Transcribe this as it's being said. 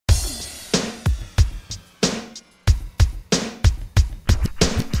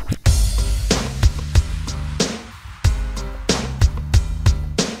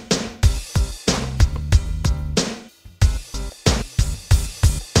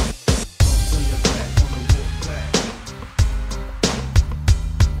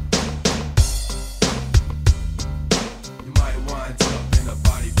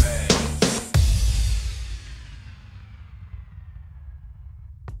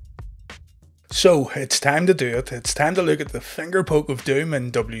So, it's time to do it. It's time to look at the Fingerpoke of Doom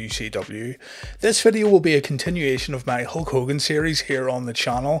in WCW. This video will be a continuation of my Hulk Hogan series here on the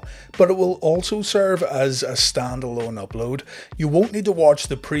channel, but it will also serve as a standalone upload. You won't need to watch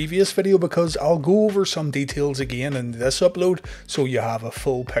the previous video because I'll go over some details again in this upload so you have a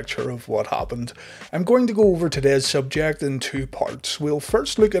full picture of what happened. I'm going to go over today's subject in two parts. We'll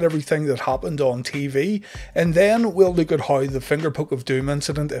first look at everything that happened on TV, and then we'll look at how the Fingerpoke of Doom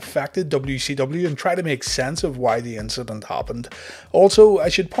incident affected WCW and try to make sense of why the incident happened. Also, I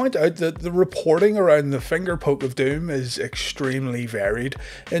should point out that the reporting around the Fingerpoke of Doom is extremely varied.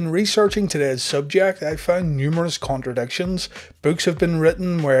 In researching today's subject, I found numerous contradictions. Books have been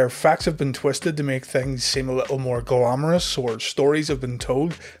written where facts have been twisted to make things seem a little more glamorous, or stories have been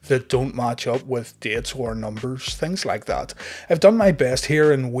told that don't match up with dates or numbers, things like that. I've done my best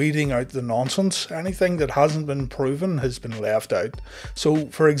here in weeding out the nonsense. Anything that hasn't been proven has been left out. So,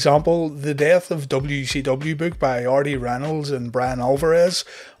 for example, the Death of WCW book by Artie Reynolds and Brian Alvarez,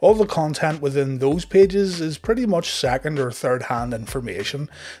 all the content within those pages is pretty much second or third hand information.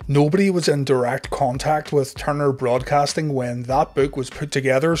 Nobody was in direct contact with Turner Broadcasting when that book was put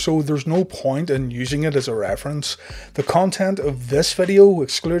together, so there's no point in using it as a reference. The content of this video,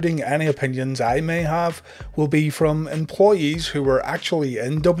 excluding any opinions I may have, will be from employees who were actually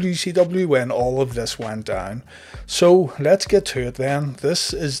in WCW when all of this went down. So let's get to it then.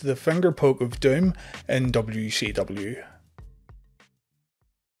 This is the Fingerpoke of Doom in WCW.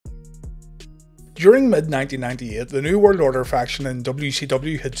 During mid-1998, the New World Order faction in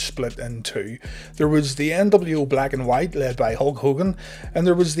WCW had split in two. There was the NWO Black and White, led by Hulk Hogan, and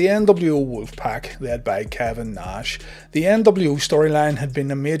there was the NWO Wolfpac, led by Kevin Nash. The NWO storyline had been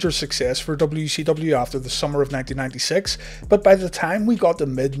a major success for WCW after the summer of 1996, but by the time we got to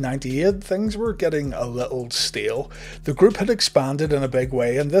mid-98, things were getting a little stale. The group had expanded in a big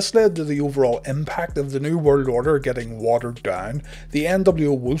way, and this led to the overall impact of the New World Order getting watered down. The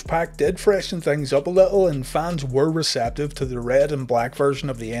NWO Wolfpac did freshen things up a little, and fans were receptive to the red and black version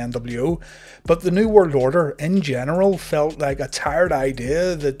of the NWO, but the New World Order in general felt like a tired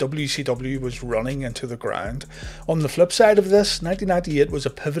idea that WCW was running into the ground. On the flip side of this, 1998 was a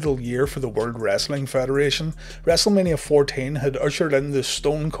pivotal year for the World Wrestling Federation. WrestleMania 14 had ushered in the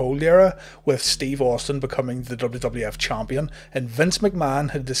Stone Cold era, with Steve Austin becoming the WWF champion, and Vince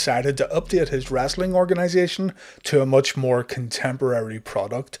McMahon had decided to update his wrestling organisation to a much more contemporary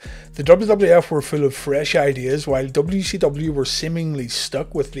product. The WWF were full of fresh ideas, while WCW were seemingly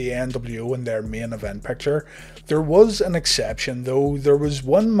stuck with the NWO in their main event picture. There was an exception though. There was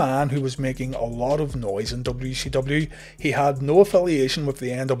one man who was making a lot of noise in WCW. He had no affiliation with the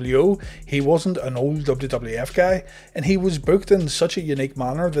NWO, he wasn't an old WWF guy, and he was booked in such a unique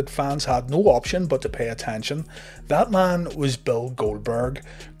manner that fans had no option but to pay attention. That man was Bill Goldberg.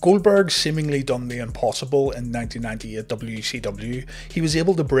 Goldberg seemingly done the impossible in 1998 WCW. He was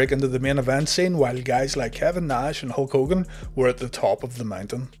able to break into the main event scene while guys like Kevin Nash and Hulk Hogan were at the top of the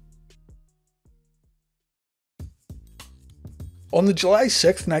mountain. On the July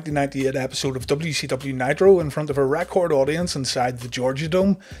 6, 1998 episode of WCW Nitro, in front of a record audience inside the Georgia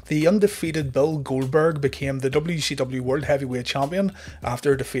Dome, the undefeated Bill Goldberg became the WCW World Heavyweight Champion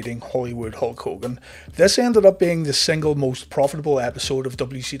after defeating Hollywood Hulk Hogan. This ended up being the single most profitable episode of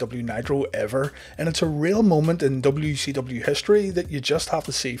WCW Nitro ever, and it's a real moment in WCW history that you just have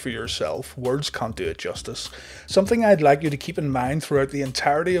to see for yourself. Words can't do it justice. Something I'd like you to keep in mind throughout the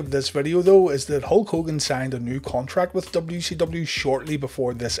entirety of this video though is that Hulk Hogan signed a new contract with WCW shortly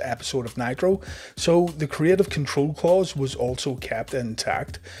before this episode of Nitro, so the creative control clause was also kept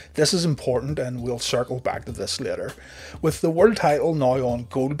intact. This is important and we'll circle back to this later. With the world title now on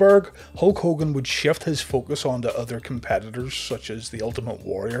Goldberg, Hulk Hogan would shift his focus onto other competitors such as the Ultimate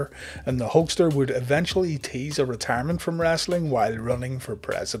Warrior, and the Hulkster would eventually tease a retirement from wrestling while running for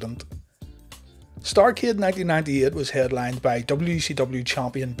president. Starrcade 1998 was headlined by WCW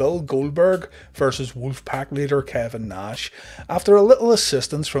champion Bill Goldberg versus Wolfpac leader Kevin Nash. After a little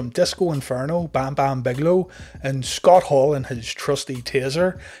assistance from Disco Inferno, Bam Bam Bigelow, and Scott Hall and his trusty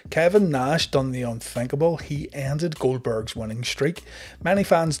taser, Kevin Nash done the unthinkable. He ended Goldberg's winning streak. Many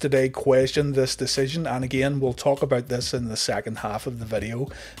fans today question this decision, and again we'll talk about this in the second half of the video,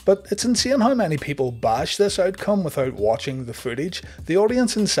 but it's insane how many people bash this outcome without watching the footage. The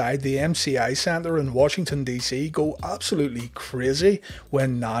audience inside the MCI Centre Theatre in Washington DC go absolutely crazy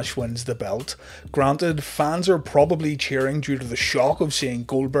when Nash wins the belt. Granted, fans are probably cheering due to the shock of seeing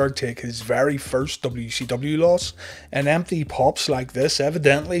Goldberg take his very first WCW loss, and empty pops like this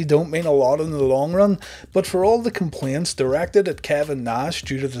evidently don't mean a lot in the long run, but for all the complaints directed at Kevin Nash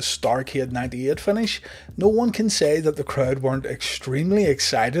due to the Starrcade 98 finish, no one can say that the crowd weren't extremely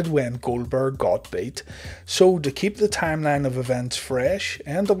excited when Goldberg got beat. So to keep the timeline of events fresh,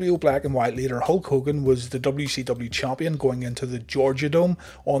 NWO Black and White leader Hulk Hogan was the WCW champion going into the Georgia Dome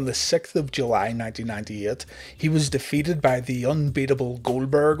on the 6th of July 1998. He was defeated by the unbeatable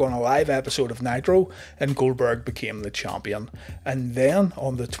Goldberg on a live episode of Nitro, and Goldberg became the champion. And then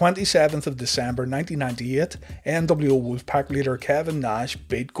on the 27th of December 1998, NWO Wolfpac leader Kevin Nash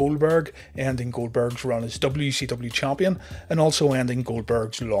beat Goldberg, ending Goldberg's run as WCW champion and also ending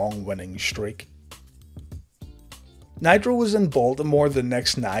Goldberg's long winning streak. Nitro was in Baltimore the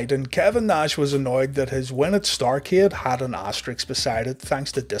next night, and Kevin Nash was annoyed that his win at Starrcade had an asterisk beside it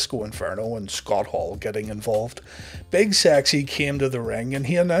thanks to Disco Inferno and Scott Hall getting involved. Big Sexy came to the ring and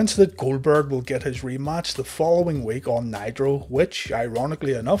he announced that Goldberg will get his rematch the following week on Nitro, which,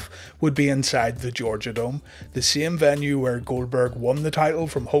 ironically enough, would be inside the Georgia Dome, the same venue where Goldberg won the title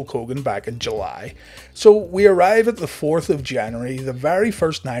from Hulk Hogan back in July. So we arrive at the 4th of January, the very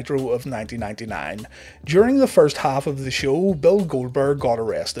first Nitro of 1999. During the first half of the show, Bill Goldberg got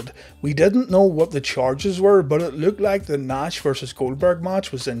arrested. We didn't know what the charges were, but it looked like the Nash vs Goldberg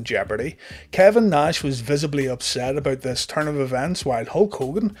match was in jeopardy. Kevin Nash was visibly upset about this turn of events, while Hulk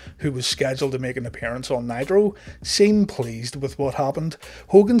Hogan, who was scheduled to make an appearance on Nitro, seemed pleased with what happened.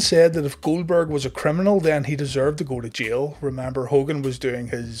 Hogan said that if Goldberg was a criminal, then he deserved to go to jail. Remember, Hogan was doing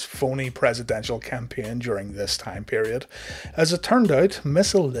his phony presidential campaign during this time period. As it turned out,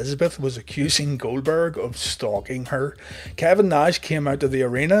 Miss Elizabeth was accusing Goldberg of stalking her. Kevin Nash came out to the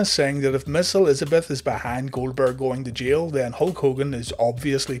arena saying that if Miss Elizabeth is behind Goldberg going to jail, then Hulk Hogan is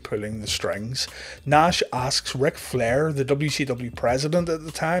obviously pulling the strings. Nash asks Ric Flair, the WCW president at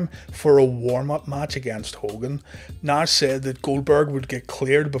the time, for a warm-up match against Hogan. Nash said that Goldberg would get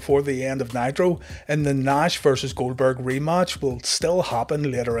cleared before the end of Nitro, and the Nash vs Goldberg rematch will still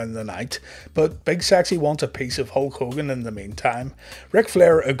happen later in the night, but Big Sexy wants a piece of Hulk Hogan in the meantime. Ric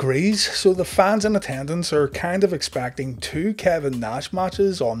Flair agrees, so the fans in attendance are kind of expecting two Kevin Nash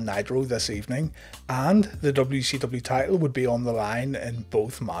matches on Nitro this evening, and the WCW title would be on the line in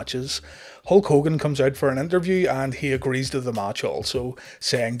both matches. Hulk Hogan comes out for an interview and he agrees to the match also,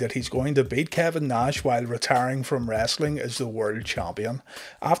 saying that he's going to beat Kevin Nash while retiring from wrestling as the world champion.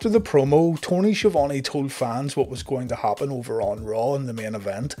 After the promo, Tony Schiavone told fans what was going to happen over on Raw in the main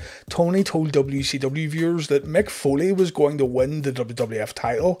event. Tony told WCW viewers that Mick Foley was going to win the WWF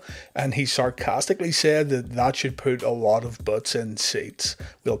title, and he sarcastically said that that should put a lot of butts in seats.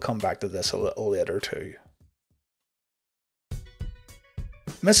 We'll come back to this a little later too.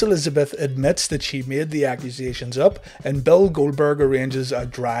 Miss Elizabeth admits that she made the accusations up, and Bill Goldberg arranges a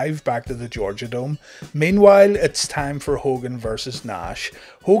drive back to the Georgia Dome. Meanwhile, it's time for Hogan vs Nash.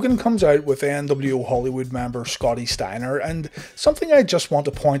 Hogan comes out with NWO Hollywood member Scotty Steiner, and something I just want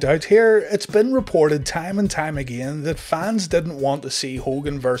to point out here, it's been reported time and time again that fans didn't want to see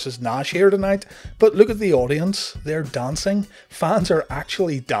Hogan vs Nash here tonight, but look at the audience, they're dancing. Fans are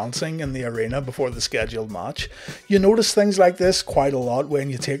actually dancing in the arena before the scheduled match. You notice things like this quite a lot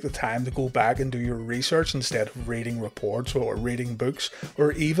when you take the time to go back and do your research instead of reading reports or reading books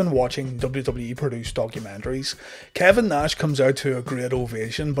or even watching WWE produced documentaries. Kevin Nash comes out to a great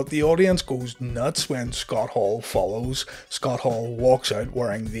ovation, but the audience goes nuts when Scott Hall follows. Scott Hall walks out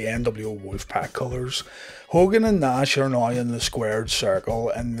wearing the NWO Wolfpac colours. Hogan and Nash are now in the squared circle,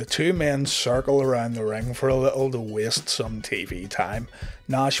 and the two men circle around the ring for a little to waste some TV time.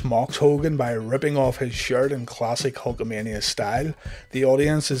 Nash mocks Hogan by ripping off his shirt in classic Hulkamania style. The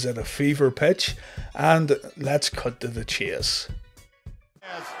audience is at a fever pitch, and let's cut to the chase.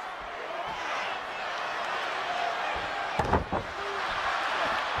 Yes.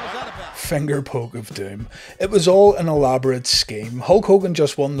 Fingerpoke of Doom. It was all an elaborate scheme. Hulk Hogan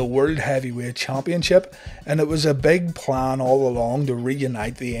just won the World Heavyweight Championship, and it was a big plan all along to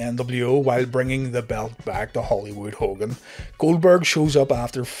reunite the NWO while bringing the belt back to Hollywood Hogan. Goldberg shows up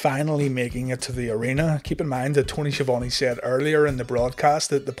after finally making it to the arena. Keep in mind that Tony Schiavone said earlier in the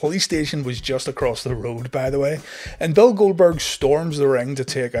broadcast that the police station was just across the road, by the way, and Bill Goldberg storms the ring to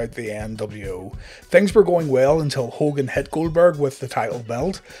take out the NWO. Things were going well until Hogan hit Goldberg with the title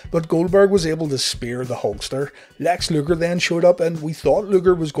belt. but Goldberg was able to spear the Hulkster. Lex Luger then showed up and we thought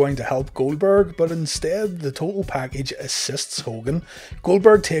Luger was going to help Goldberg, but instead the total package assists Hogan.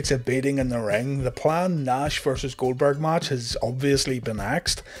 Goldberg takes a beating in the ring. The planned Nash vs Goldberg match has obviously been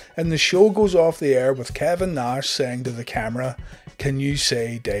axed, and the show goes off the air with Kevin Nash saying to the camera, "Can you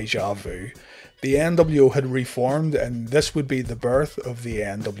say deja vu?" The NWO had reformed, and this would be the birth of the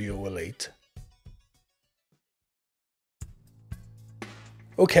NWO Elite.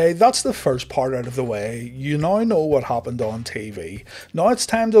 Okay, that's the first part out of the way. You now know what happened on TV. Now it's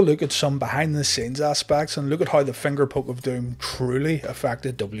time to look at some behind the scenes aspects and look at how the Fingerpoke of Doom truly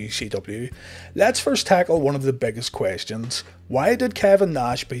affected WCW. Let's first tackle one of the biggest questions. Why did Kevin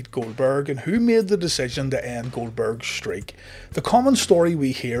Nash beat Goldberg, and who made the decision to end Goldberg's streak? The common story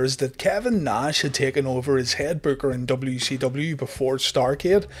we hear is that Kevin Nash had taken over as head booker in WCW before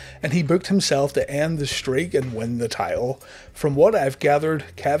Starrcade, and he booked himself to end the streak and win the title. From what I've gathered,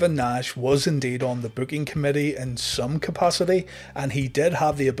 Kevin Nash was indeed on the booking committee in some capacity, and he did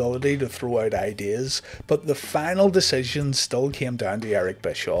have the ability to throw out ideas, but the final decision still came down to Eric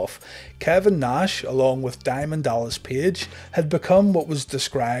Bischoff. Kevin Nash, along with Diamond Dallas Page, had become what was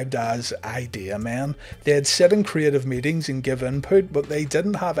described as idea men. They had sit in creative meetings and give input, but they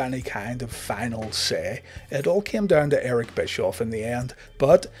didn't have any kind of final say. It all came down to Eric Bischoff in the end,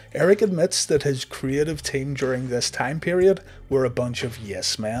 but Eric admits that his creative team during this time period were a bunch of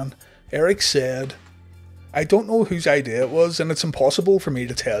yes men. Eric said, "I don't know whose idea it was, and it's impossible for me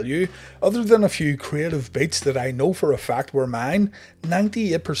to tell you. Other than a few creative beats that I know for a fact were mine,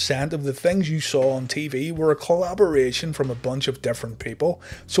 98% of the things you saw on TV were a collaboration from a bunch of different people,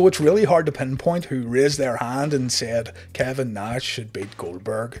 so it's really hard to pinpoint who raised their hand and said Kevin Nash should beat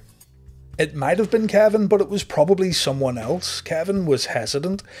Goldberg." It might have been Kevin, but it was probably someone else. Kevin was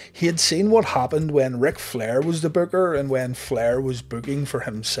hesitant. He had seen what happened when Ric Flair was the booker and when Flair was booking for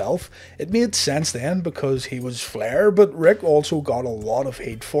himself. It made sense then because he was Flair, but Ric also got a lot of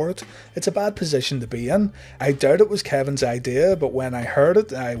hate for it. It's a bad position to be in. I doubt it was Kevin's idea, but when I heard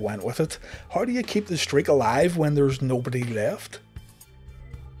it, I went with it. How do you keep the streak alive when there's nobody left?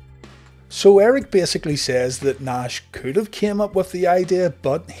 So Eric basically says that Nash could have came up with the idea,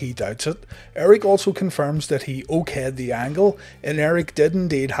 but he doubts it. Eric also confirms that he okayed the angle, and Eric did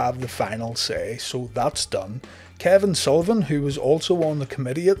indeed have the final say, so that's done. Kevin Sullivan, who was also on the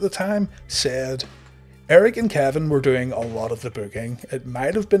committee at the time, said, "Eric and Kevin were doing a lot of the booking. It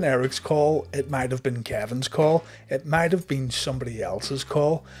might have been Eric's call, it might have been Kevin's call, it might have been somebody else's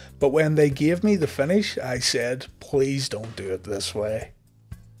call, but when they gave me the finish, I said, please don't do it this way."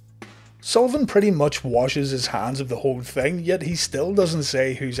 Sullivan pretty much washes his hands of the whole thing, yet he still doesn't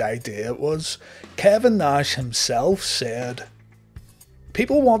say whose idea it was. Kevin Nash himself said,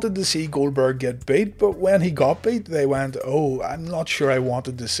 "People wanted to see Goldberg get beat, but when he got beat, they went, oh, I'm not sure I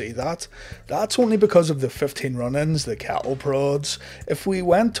wanted to see that. That's only because of the 15 run-ins, the cattle prods. If we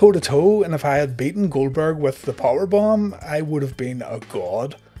went toe-to-toe, and if I had beaten Goldberg with the powerbomb, I would have been a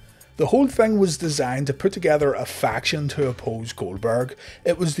god." The whole thing was designed to put together a faction to oppose Goldberg.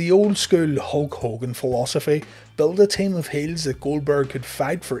 It was the old school Hulk Hogan philosophy: build a team of heels that Goldberg could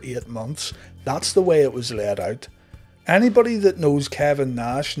fight for 8 months. That's the way it was laid out. Anybody that knows Kevin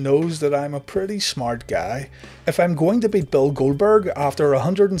Nash knows that I'm a pretty smart guy. If I'm going to beat Bill Goldberg after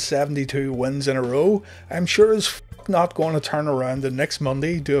 172 wins in a row, I'm sure as f*** not going to turn around the next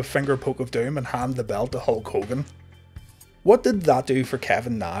Monday, do a Fingerpoke of Doom and hand the belt to Hulk Hogan. What did that do for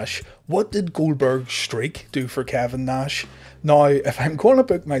Kevin Nash? What did Goldberg's streak do for Kevin Nash? Now, if I'm going to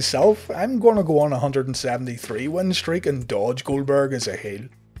book myself, I'm going to go on a 173 win streak and dodge Goldberg as a heel.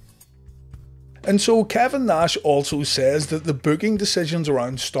 And so Kevin Nash also says that the booking decisions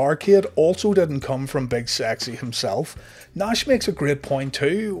around Starrcade also didn't come from Big Sexy himself. Nash makes a great point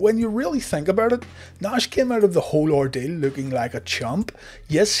too. When you really think about it, Nash came out of the whole ordeal looking like a chump.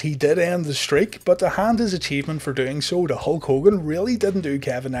 Yes, he did end the streak, but to hand his achievement for doing so to Hulk Hogan really didn't do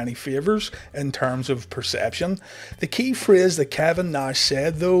Kevin any favours in terms of perception. The key phrase that Kevin Nash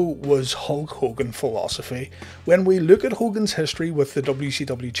said though was Hulk Hogan philosophy. When we look at Hogan's history with the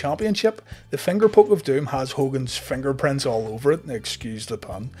WCW Championship, the Fingerpoke of Doom has Hogan's fingerprints all over it, excuse the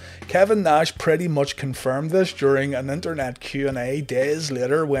pun. Kevin Nash pretty much confirmed this during an internet Q&A days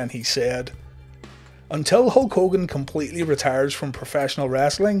later when he said, "Until Hulk Hogan completely retires from professional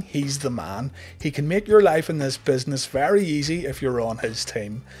wrestling, he's the man. He can make your life in this business very easy if you're on his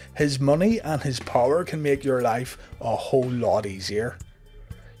team. His money and his power can make your life a whole lot easier.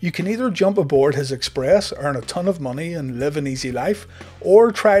 You can either jump aboard his express, earn a ton of money and live an easy life,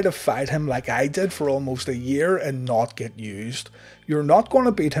 or try to fight him like I did for almost a year and not get used. You're not going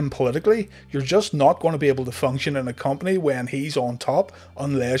to beat him politically, you're just not going to be able to function in a company when he's on top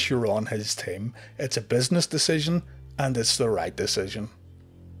unless you're on his team. It's a business decision, and it's the right decision.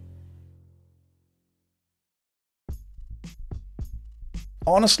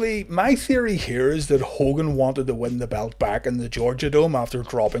 Honestly, my theory here is that Hogan wanted to win the belt back in the Georgia Dome after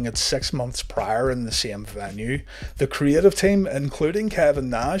dropping it 6 months prior in the same venue. The creative team, including Kevin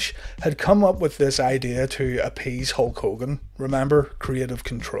Nash, had come up with this idea to appease Hulk Hogan. Remember, creative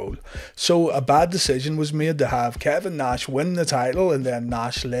control. So a bad decision was made to have Kevin Nash win the title, and then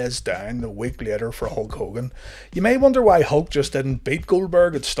Nash lays down the week later for Hulk Hogan. You may wonder why Hulk just didn't beat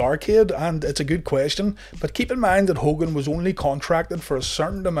Goldberg at Starrcade, and it's a good question, but keep in mind that Hogan was only contracted for a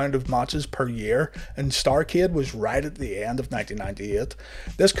certain amount of matches per year, and Starrcade was right at the end of 1998.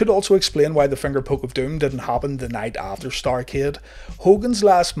 This could also explain why the Fingerpoke of Doom didn't happen the night after Starrcade. Hogan's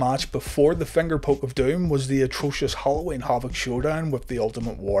last match before the Fingerpoke of Doom was the atrocious Halloween Havoc showdown with the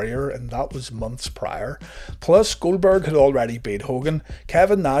Ultimate Warrior, and that was months prior. Plus, Goldberg had already beat Hogan.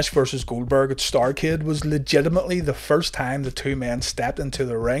 Kevin Nash versus Goldberg at Starrcade was legitimately the first time the two men stepped into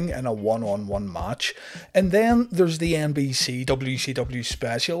the ring in a one-on-one match. And then there's the NBC WCW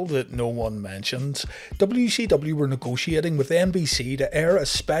special that no one mentions. WCW were negotiating with NBC to air a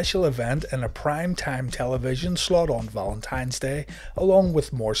special event in a primetime television slot on Valentine's Day, along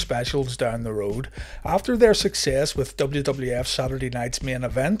with more specials down the road. After their success with WWF Saturday Night's main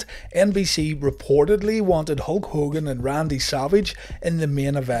event, NBC reportedly wanted Hulk Hogan and Randy Savage in the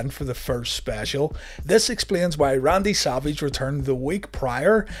main event for the first special. This explains why Randy Savage returned the week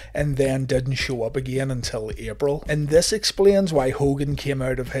prior and then didn't show up again until April. And this explains why Hogan came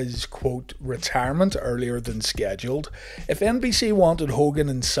out of his, quote, retirement earlier than scheduled. If NBC wanted Hogan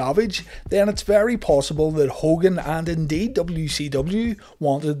and Savage, then it's very possible that Hogan and indeed WCW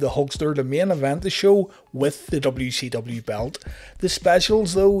wanted the Hulkster to main event the show with the WCW belt. The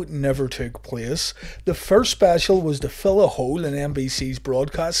specials, though, never took place. The first special was to fill a hole in NBC's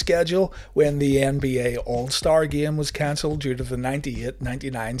broadcast schedule when the NBA All-Star game was cancelled due to the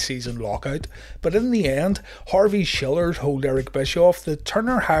 98-99 season lockout. But in the end, Harvey Schiller told Eric Bischoff that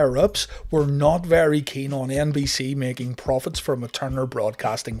Turner higher-ups were not very keen on NBC making profits from a Turner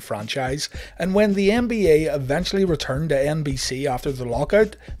Broadcasting franchise, and when the NBA eventually returned to NBC after the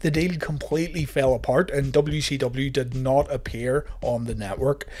lockout, the deal completely fell apart and WCW did not appear on the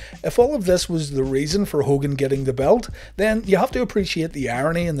network. If all of this was the reason for Hogan getting the belt, then you have to appreciate the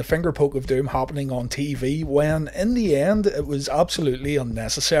irony in the Fingerpoke of Doom happening on TV when, in the end, it was absolutely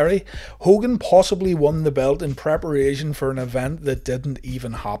unnecessary. Hogan possibly won the belt in preparation for an event that didn't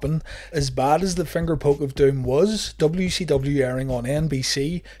even happen. As bad as the Fingerpoke of Doom was, WCW airing on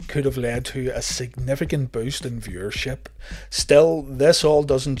NBC could have led to a significant boost in viewership. Still, this all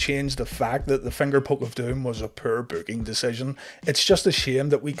doesn't change the fact that the Fingerpoke of Doom was a poor booking decision. It's just a shame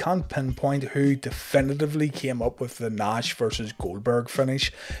that we can't pinpoint who definitively came up with the Nash versus Goldberg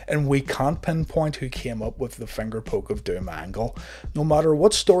finish, and we can't pinpoint who came up with the Fingerpoke of Doom angle. No matter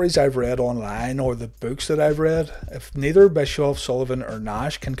what stories I've read online or the books that I've read, if neither Bischoff, Sullivan or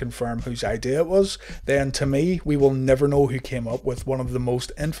Nash can confirm whose idea it was, then to me, we will never know who came up with one of the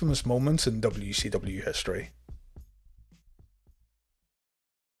most infamous moments in WCW history.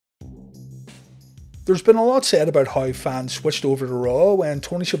 There's been a lot said about how fans switched over to Raw when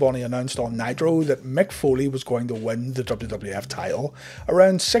Tony Schiavone announced on Nitro that Mick Foley was going to win the WWF title.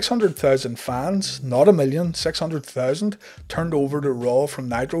 Around 600,000 fans, not a million, 600,000, turned over to Raw from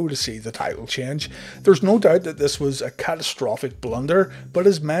Nitro to see the title change. There's no doubt that this was a catastrophic blunder, but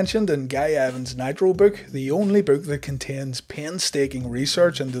as mentioned in Guy Evans' Nitro book, the only book that contains painstaking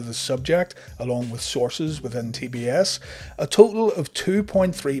research into the subject, along with sources within TBS, a total of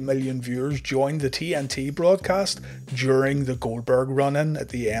 2.3 million viewers joined the TNT broadcast during the Goldberg run-in at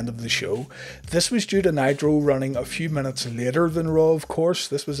the end of the show. This was due to Nitro running a few minutes later than Raw, of course.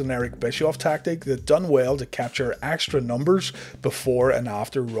 This was an Eric Bischoff tactic that done well to capture extra numbers before and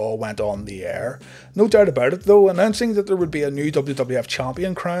after Raw went on the air. No doubt about it though, announcing that there would be a new WWF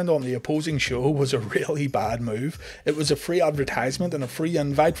champion crowned on the opposing show was a really bad move. It was a free advertisement and a free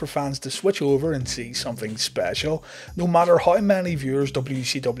invite for fans to switch over and see something special. No matter how many viewers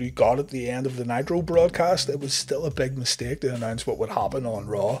WCW got at the end of the Nitro broadcast, it was still a big mistake to announce what would happen on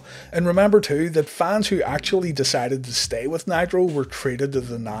Raw. And remember too that fans who actually decided to stay with Nitro were treated to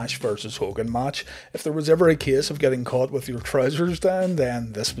the Nash versus Hogan match. If there was ever a case of getting caught with your trousers down,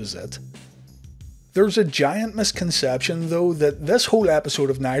 then this was it. There's a giant misconception though that this whole episode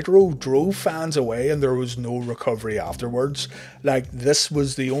of Nitro drove fans away and there was no recovery afterwards. Like this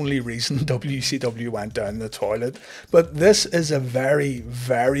was the only reason WCW went down the toilet. But this is a very,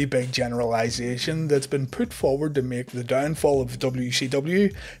 very big generalization that's been put forward to make the downfall of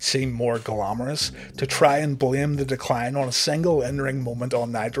WCW seem more glamorous, to try and blame the decline on a single in-ring moment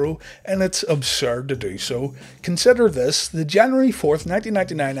on Nitro, and it's absurd to do so. Consider this, the January 4th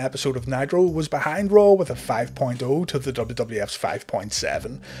 1999 episode of Nitro was behind Raw with a 5.0 to the WWF's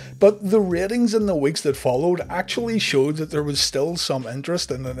 5.7, but the ratings in the weeks that followed actually showed that there was still some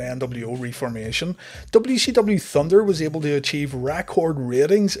interest in an NWO reformation. WCW Thunder was able to achieve record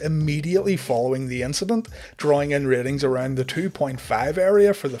ratings immediately following the incident, drawing in ratings around the 2.5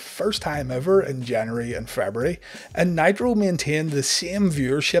 area for the first time ever in January and February, and Nitro maintained the same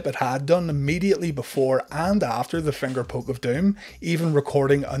viewership it had done immediately before and after the Fingerpoke of Doom, even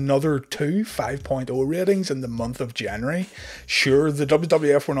recording another two 5.0 ratings in the month of January. Sure, the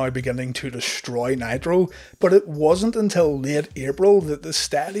WWF were now beginning to destroy Nitro, but it wasn't until late April that the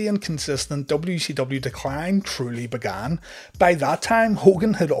steady and consistent WCW decline truly began. By that time,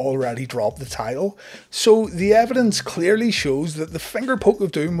 Hogan had already dropped the title, so the evidence clearly shows that the Fingerpoke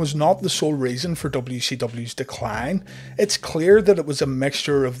of Doom was not the sole reason for WCW's decline. It's clear that it was a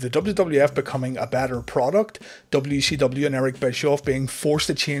mixture of the WWF becoming a better product, WCW and Eric Bischoff being forced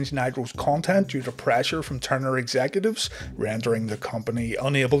to change Nitro's content due to pressure from Turner executives, rendering the company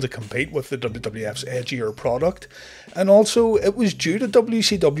unable to compete with the WWF's edgier product, and also it was due to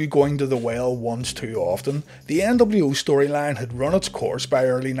WCW going to the well once too often. The NWO storyline had run its course by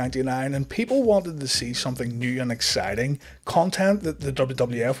early '99 and people wanted to see something new and exciting, content that the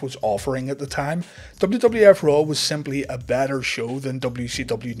WWF was offering at the time. WWF Raw was simply a better show than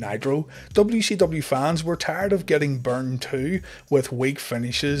WCW Nitro. WCW fans were tired of getting burned too, with weak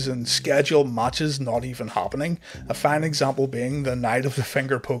finishes and scheduled matches not even happening. A fine example being the night of the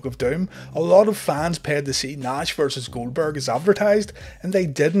Fingerpoke of Doom. A lot of fans paid to see Nash versus Goldberg as advertised, and they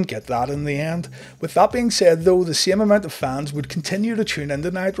didn't get that in the end. With that being said though, the same amount of fans would continue to tune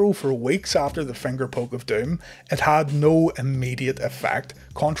into Nitro for weeks after the Fingerpoke of Doom. It had no immediate effect,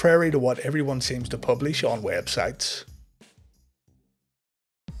 contrary to what everyone seems to publish on websites.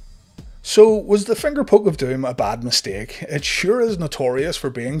 So, was the Fingerpoke of Doom a bad mistake? It sure is notorious for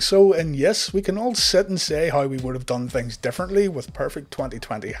being so, and yes, we can all sit and say how we would have done things differently with perfect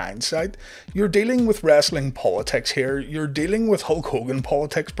 2020 hindsight. You're dealing with wrestling politics here, you're dealing with Hulk Hogan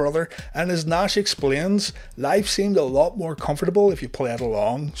politics, brother, and as Nash explains, life seemed a lot more comfortable if you played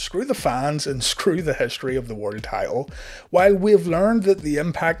along. Screw the fans and screw the history of the world title. While we've learned that the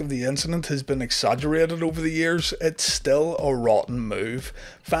impact of the incident has been exaggerated over the years, it's still a rotten move.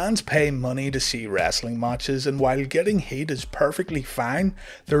 Fans pay money to see wrestling matches, and while getting heat is perfectly fine,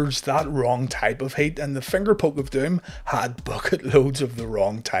 there's that wrong type of heat, and the Fingerpoke of Doom had bucket loads of the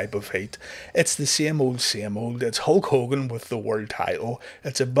wrong type of heat. It's the same old, it's Hulk Hogan with the world title.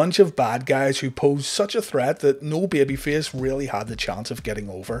 It's a bunch of bad guys who pose such a threat that no babyface really had the chance of getting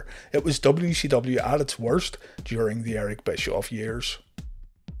over. It was WCW at its worst during the Eric Bischoff years.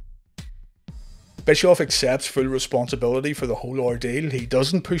 Bischoff accepts full responsibility for the whole ordeal. He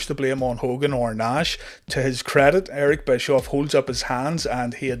doesn't push the blame on Hogan or Nash. To his credit, Eric Bischoff holds up his hands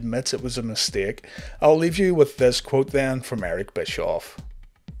and he admits it was a mistake. I'll leave you with this quote then from Eric Bischoff.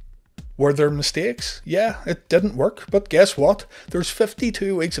 Were there mistakes? Yeah, it didn't work, but guess what? There's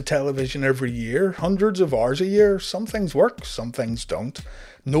 52 weeks of television every year, hundreds of hours a year. Some things work, some things don't.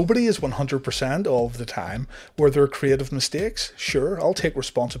 Nobody is 100% all of the time. Were there creative mistakes? Sure, I'll take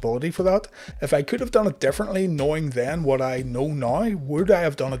responsibility for that. If I could have done it differently, knowing then what I know now, would I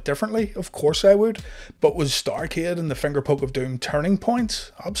have done it differently? Of course I would. But was Starrcade and the Fingerpoke of Doom turning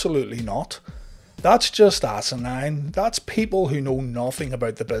points? Absolutely not. That's just asinine. That's people who know nothing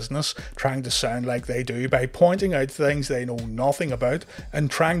about the business trying to sound like they do by pointing out things they know nothing about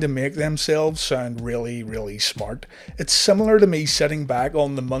and trying to make themselves sound really, really smart. It's similar to me sitting back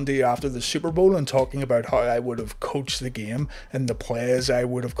on the Monday after the Super Bowl and talking about how I would have coached the game and the plays I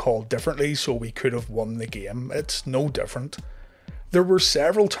would have called differently so we could have won the game. It's no different. There were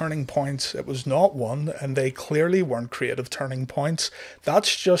several turning points, it was not one, and they clearly weren't creative turning points.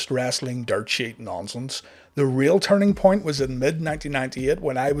 That's just wrestling dirt sheet nonsense. The real turning point was in mid-1998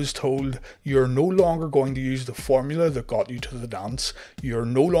 when I was told, you're no longer going to use the formula that got you to the dance. You're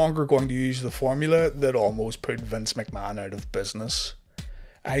no longer going to use the formula that almost put Vince McMahon out of business.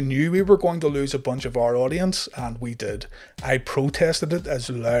 I knew we were going to lose a bunch of our audience, and we did. I protested it as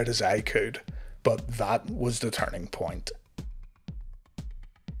loud as I could, but that was the turning point.